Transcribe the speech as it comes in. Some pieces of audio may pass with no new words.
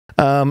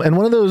And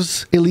one of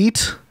those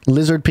elite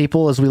lizard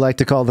people, as we like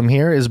to call them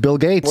here, is Bill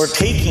Gates. We're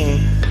taking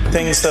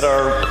things that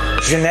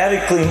are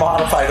genetically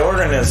modified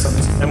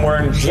organisms and we're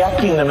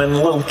injecting them in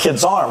little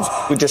kids' arms.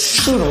 We just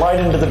shoot them right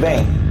into the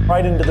vein,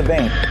 right into the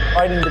vein,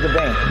 right into the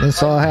vein.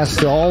 This all has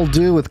to all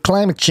do with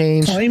climate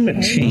change.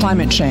 Climate change.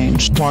 Climate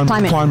change.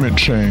 Climate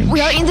change.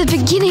 We are in the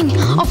beginning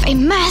of a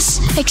mass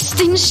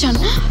extinction.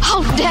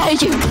 How dare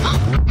you?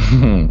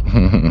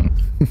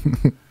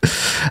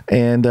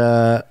 And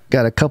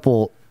got a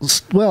couple.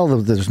 Well,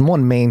 there's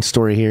one main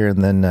story here,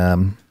 and then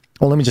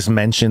let me just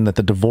mention that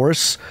the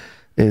divorce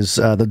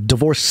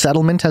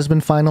settlement has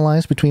been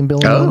finalized between Bill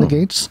and Melinda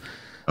Gates.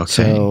 Okay.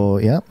 So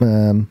yeah.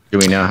 Do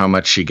we know how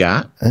much she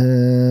got?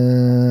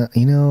 I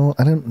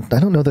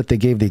don't know that they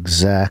gave the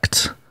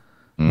exact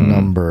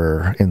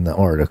number in the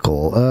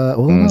article.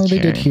 No, they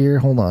did here.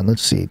 Hold on,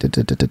 let's see. They're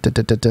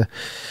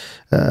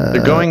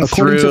going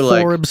according through to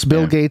Forbes,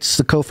 Bill Gates,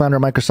 the co-founder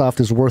of Microsoft,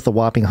 is worth a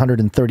whopping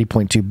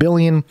 $130.2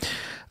 billion.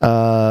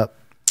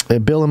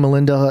 Bill and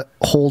Melinda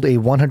hold a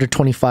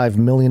 $125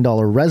 million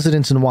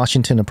residence in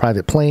Washington, a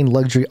private plane,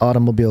 luxury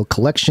automobile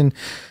collection,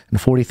 and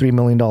a $43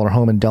 million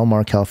home in Del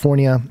Mar,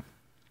 California.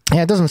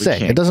 Yeah, it doesn't say.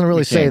 It doesn't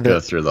really say that. Go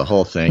through the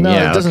whole thing. No,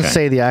 yeah, it doesn't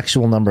say the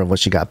actual number of what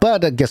she got,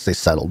 but I guess they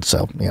settled.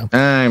 So yeah,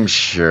 I'm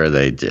sure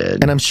they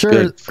did, and I'm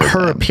sure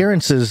her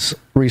appearances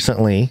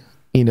recently,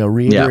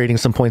 reiterating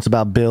some points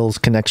about Bill's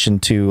connection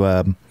to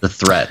the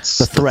threats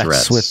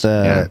with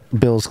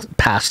Bill's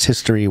past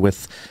history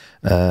with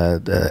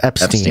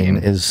Epstein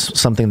is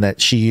something that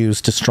she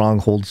used to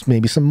stronghold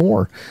maybe some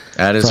more.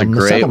 That is a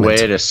great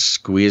way to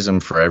squeeze him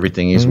for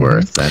everything he's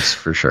worth. That's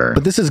for sure.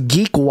 But this is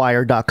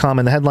GeekWire.com,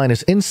 and the headline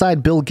is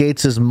Inside Bill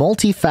Gates'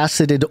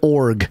 Multifaceted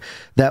Org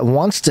That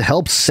Wants to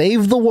Help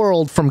Save the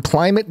World from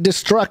Climate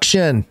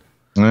Destruction.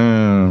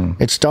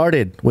 It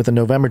started with a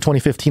November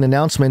 2015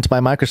 announcement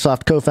by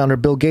Microsoft co-founder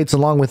Bill Gates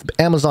along with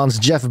Amazon's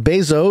Jeff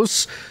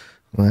Bezos.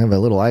 I have a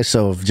little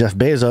ISO of Jeff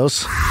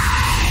Bezos.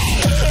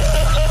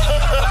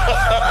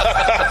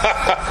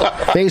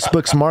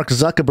 Facebook's Mark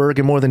Zuckerberg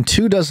and more than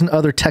 24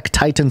 other tech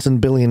titans and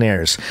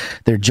billionaires.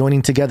 They're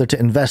joining together to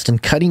invest in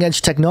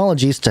cutting-edge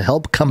technologies to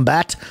help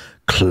combat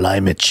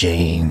climate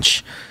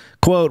change.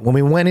 Quote, when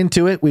we went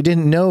into it, we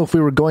didn't know if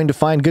we were going to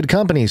find good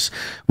companies.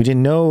 We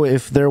didn't know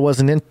if there was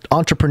an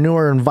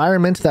entrepreneur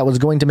environment that was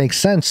going to make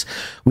sense.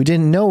 We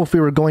didn't know if we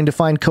were going to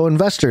find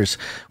co-investors.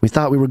 We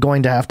thought we were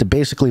going to have to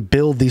basically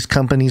build these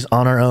companies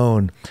on our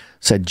own,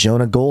 said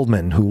Jonah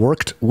Goldman, who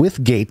worked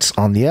with Gates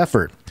on the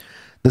effort.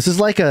 This is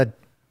like a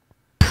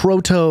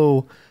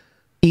proto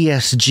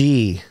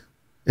ESG.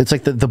 It's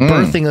like the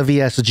birthing of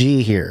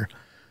ESG here.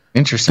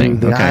 Interesting.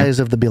 Through the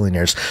eyes of the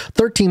billionaires.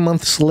 13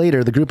 months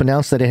later, the group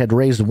announced that it had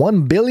raised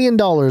 $1 billion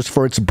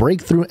for its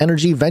Breakthrough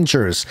Energy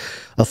Ventures,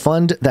 a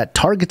fund that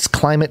targets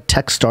climate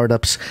tech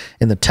startups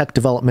in the tech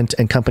development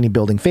and company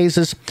building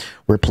phases.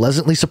 We're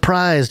pleasantly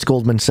surprised,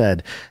 Goldman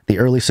said. The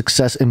early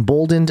success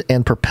emboldened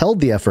and propelled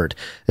the effort.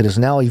 It has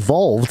now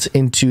evolved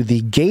into the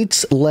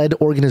Gates-led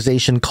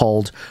organization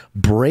called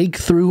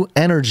Breakthrough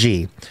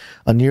Energy,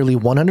 a nearly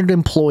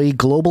 100-employee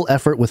global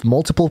effort with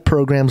multiple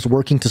programs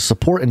working to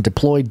support and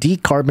deploy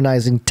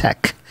decarbonizing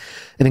tech.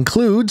 It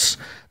includes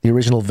the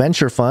original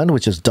venture fund,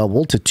 which has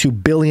doubled to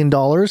 $2 billion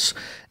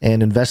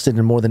and invested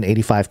in more than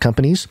 85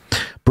 companies.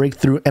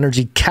 Breakthrough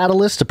Energy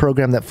Catalyst, a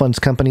program that funds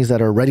companies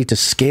that are ready to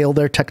scale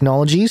their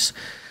technologies.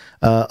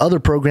 Other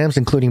programs,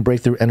 including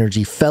Breakthrough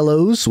Energy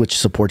Fellows, which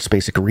supports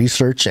basic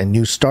research and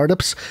new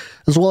startups,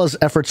 as well as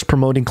efforts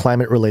promoting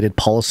climate-related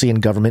policy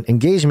and government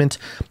engagement,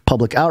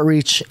 public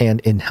outreach, and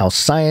in-house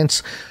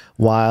science.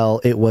 While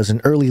it was an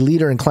early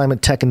leader in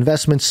climate tech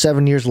investments,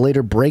 7 years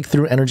later,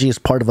 Breakthrough Energy is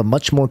part of a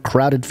much more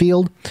crowded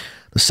field.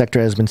 The sector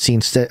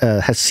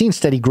has seen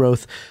steady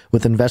growth,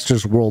 with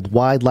investors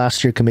worldwide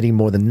last year committing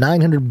more than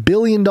 $900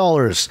 billion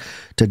to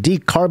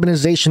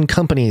decarbonization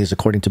companies,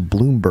 according to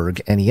Bloomberg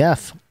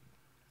NEF.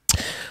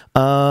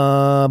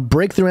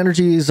 Breakthrough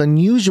Energy is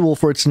unusual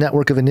for its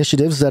network of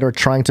initiatives that are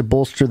trying to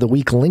bolster the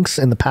weak links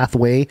in the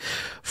pathway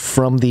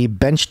from the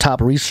benchtop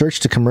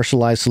research to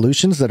commercialized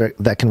solutions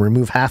that can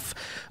remove half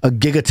a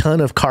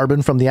gigaton of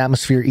carbon from the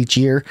atmosphere each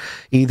year,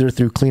 either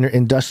through cleaner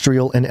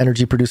industrial and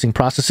energy producing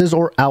processes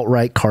or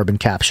outright carbon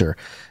capture.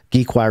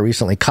 GeekWire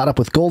recently caught up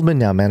with Goldman,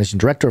 now managing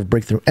director of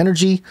Breakthrough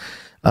Energy.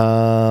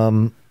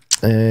 Hey,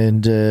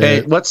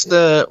 what's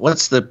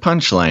the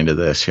punchline to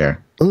this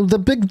here?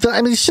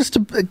 It's just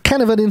a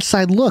kind of an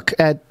inside look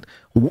at,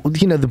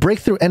 the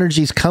Breakthrough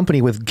Energy's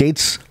company with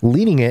Gates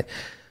leading it.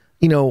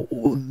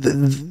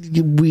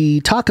 We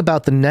talk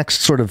about the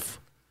next sort of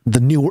the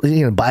new,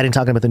 Biden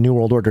talking about the New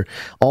World Order,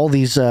 all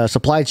these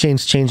supply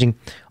chains changing.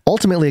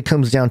 Ultimately, it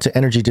comes down to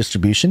energy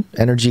distribution,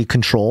 energy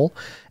control,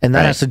 and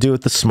that has to do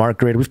with the smart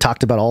grid. We've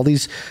talked about all the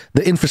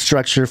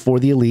infrastructure for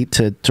the elite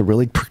to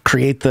really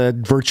create the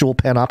virtual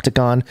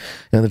panopticon,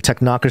 the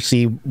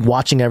technocracy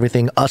watching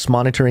everything, us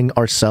monitoring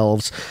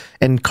ourselves,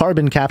 and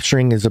carbon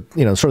capturing is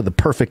sort of the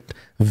perfect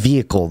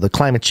vehicle, the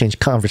climate change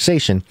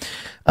conversation.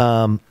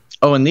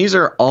 Oh, and these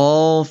are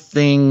all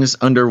things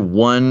under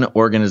one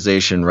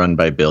organization run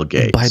by Bill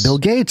Gates. By Bill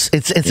Gates.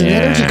 It's an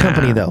energy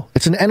company, though.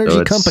 It's an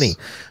energy company.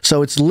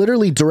 So it's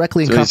literally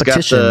directly in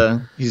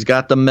competition. He's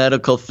got the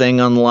medical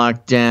thing on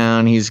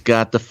lockdown. He's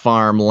got the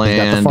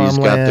farmland. He's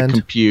got the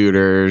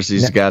computers.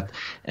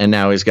 And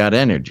now he's got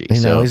energy.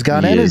 And now he's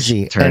got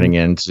energy. Turning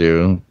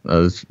into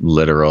a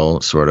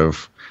literal sort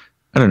of,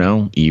 I don't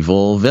know,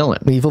 evil villain.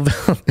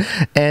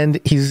 And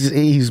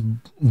he's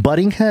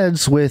butting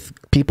heads with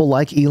people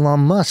like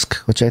Elon Musk,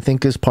 which I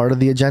think is part of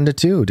the agenda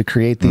too, to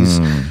create these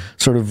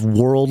sort of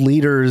world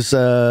leaders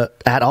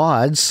at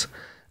odds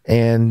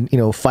and,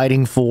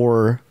 fighting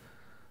for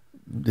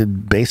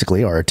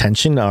basically our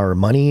attention, our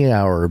money,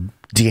 our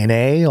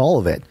DNA, all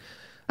of it.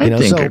 I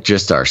think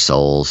just our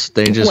souls.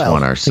 They just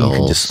want our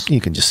souls.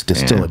 You can just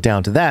distill it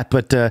down to that.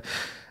 But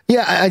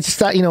yeah, I just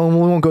thought, we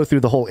won't go through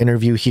the whole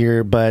interview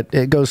here, but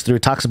it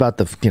talks about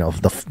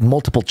the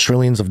multiple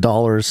trillions of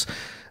dollars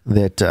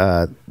that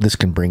this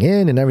can bring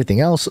in and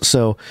everything else.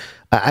 So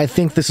I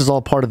think this is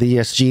all part of the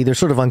ESG. They're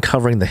sort of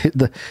uncovering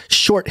the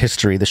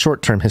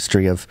short-term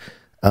history of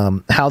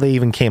how they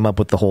even came up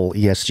with the whole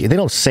ESG. They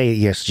don't say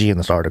ESG in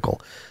this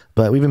article,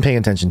 but we've been paying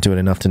attention to it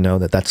enough to know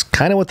that that's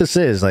kind of what this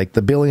is, like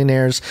the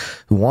billionaires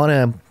who want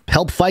to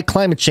help fight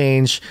climate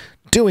change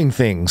doing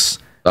things.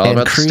 All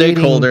about the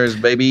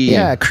stakeholders, baby.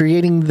 Yeah,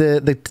 creating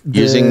the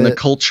using the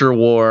culture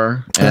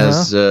war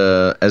as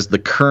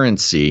the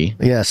currency.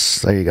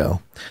 Yes, there you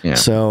go. Yeah.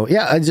 So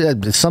yeah,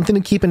 it's something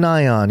to keep an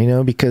eye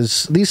on,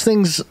 because these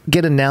things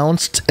get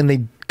announced and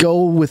they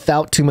go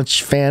without too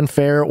much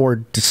fanfare or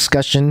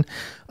discussion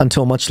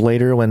until much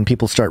later when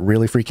people start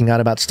really freaking out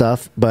about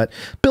stuff. But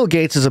Bill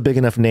Gates is a big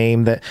enough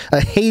name, that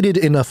a hated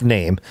enough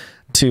name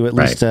to at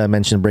least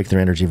mention Breakthrough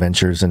Energy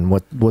Ventures and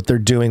what they're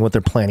doing, what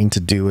they're planning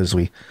to do as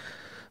we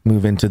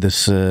move into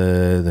this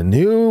the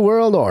new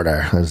world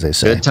order, as they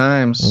say.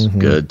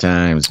 Good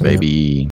times, baby.